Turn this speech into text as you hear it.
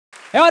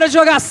É hora de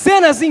jogar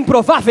Cenas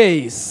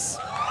Improváveis.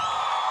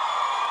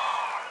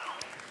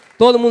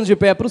 Todo mundo de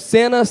pé para os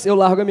cenas. Eu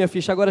largo a minha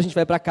ficha agora. A gente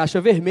vai para a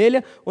caixa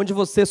vermelha, onde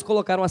vocês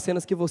colocaram as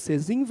cenas que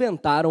vocês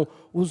inventaram.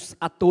 Os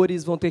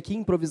atores vão ter que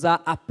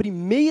improvisar a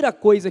primeira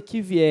coisa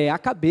que vier à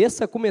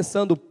cabeça,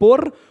 começando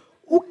por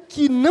o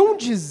que não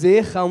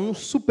dizer a um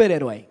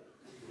super-herói.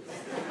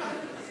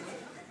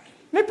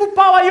 Vem pro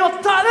pau aí,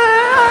 otário!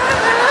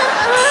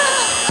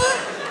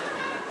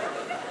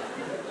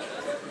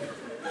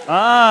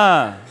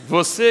 Ah,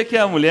 você que é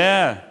a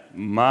mulher?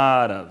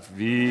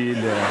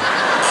 Maravilha!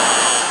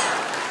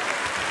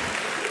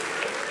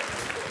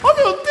 Oh,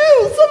 meu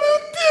Deus! Oh, meu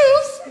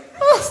Deus!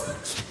 Nossa.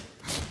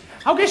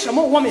 Alguém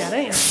chamou o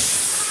Homem-Aranha?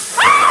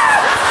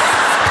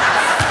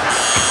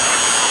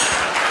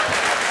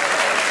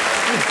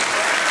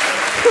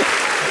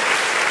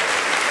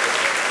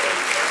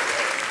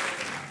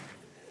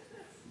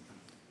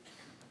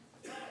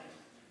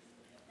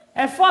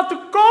 É foto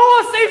com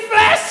ou sem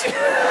flash?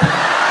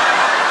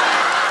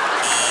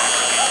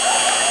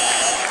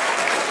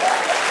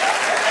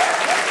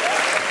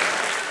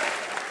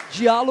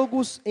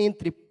 Diálogos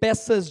entre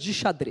peças de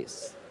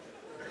xadrez.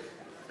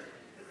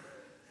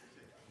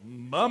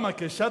 Mama,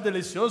 que chá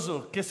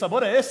delicioso. Que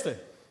sabor é este?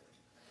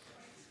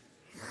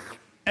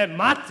 É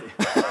mate?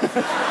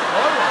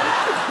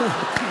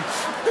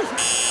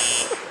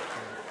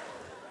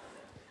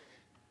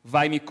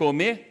 Vai me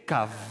comer,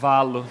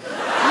 cavalo?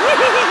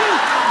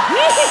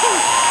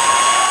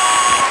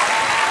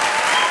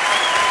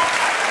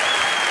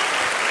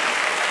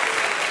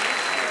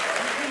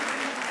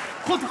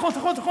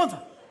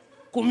 Conta.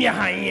 Comi a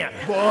rainha.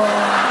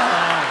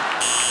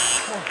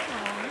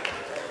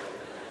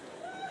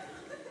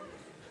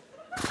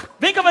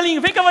 Vem,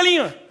 cavalinho, vem,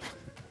 cavalinho!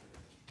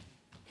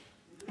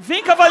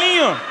 Vem,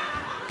 cavalinho!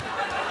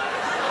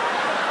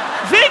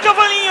 Vem,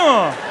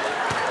 cavalinho!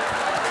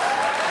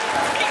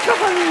 Vem,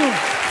 cavalinho!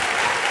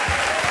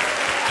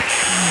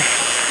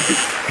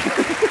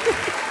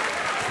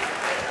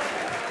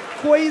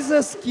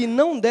 Coisas que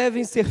não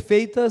devem ser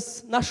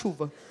feitas na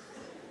chuva.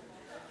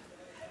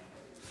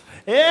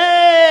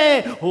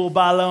 Ei! O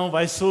balão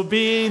vai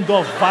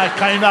subindo, vai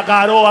caindo a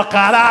garoa,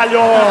 caralho!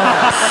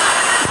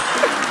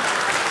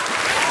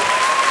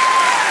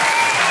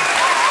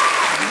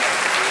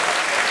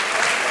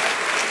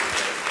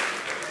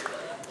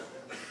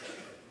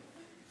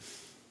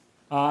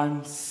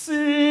 I'm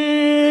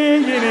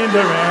singing in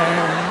the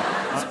rain.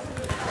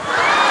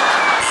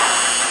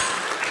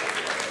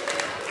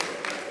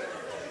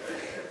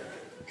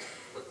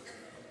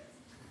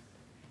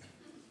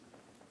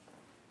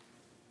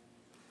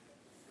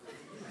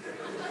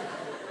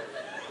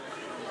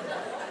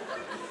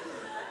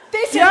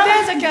 Tem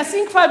certeza que é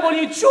assim que faz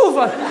bolinho de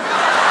chuva?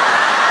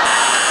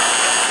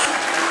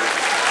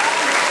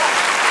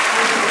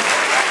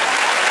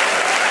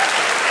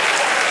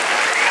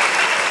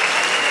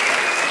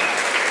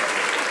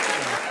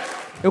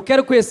 Eu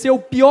quero conhecer o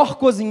pior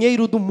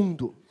cozinheiro do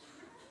mundo.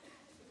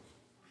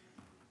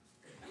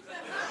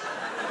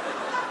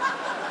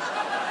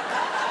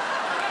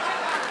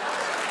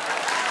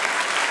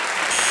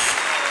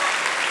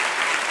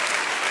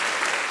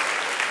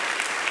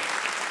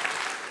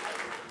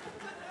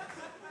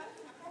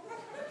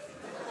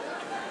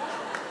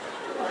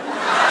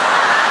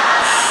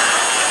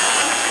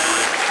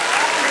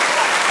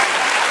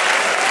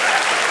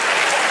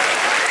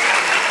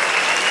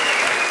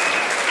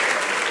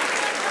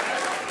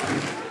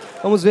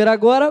 Vamos ver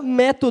agora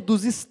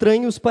métodos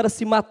estranhos para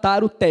se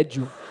matar o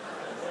tédio.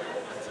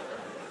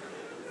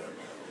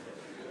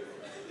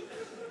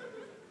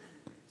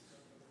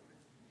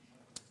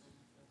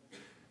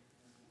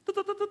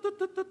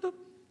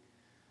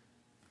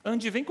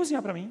 Andy, vem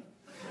cozinhar pra mim.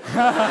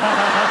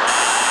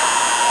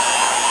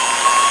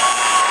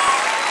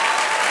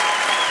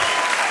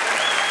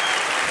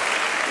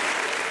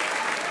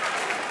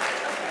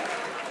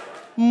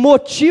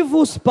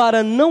 Motivos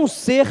para não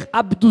ser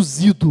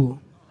abduzido.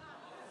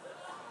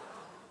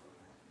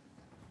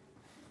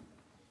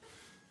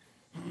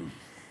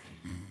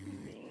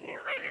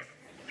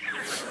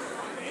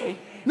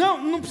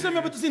 Não precisa me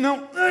abduzir,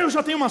 não. Eu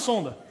já tenho uma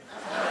sonda.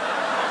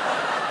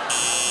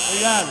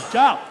 Obrigado,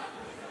 tchau.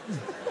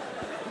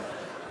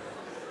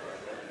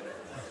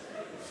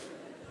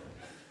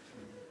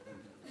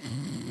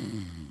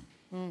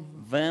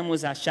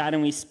 Vamos achar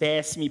um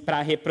espécime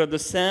para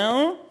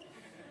reprodução?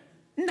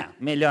 Não,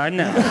 melhor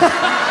não.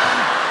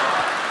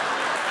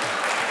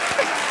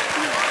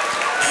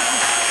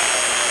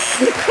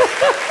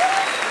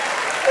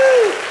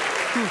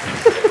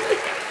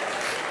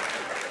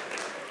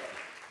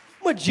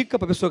 Uma dica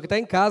para a pessoa que está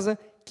em casa: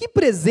 que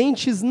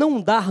presentes não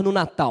dar no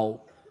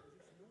Natal?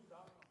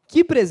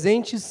 Que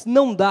presentes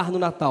não dar no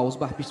Natal? Os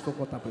barbixas vão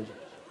contar pra gente.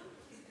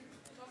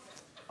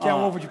 Quer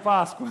um ovo de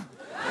Páscoa?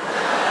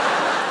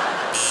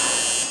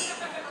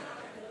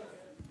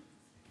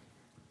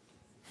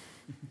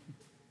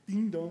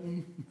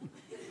 Ding-dong.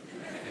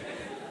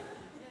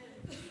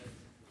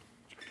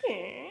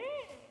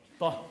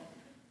 Tó.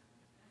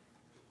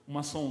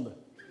 Uma sonda.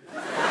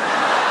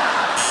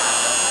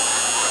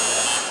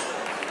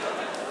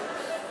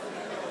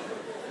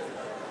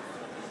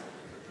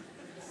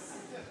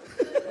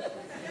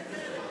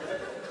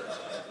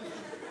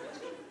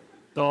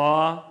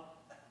 Tó,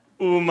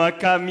 uma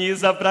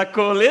camisa pra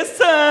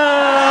coleção.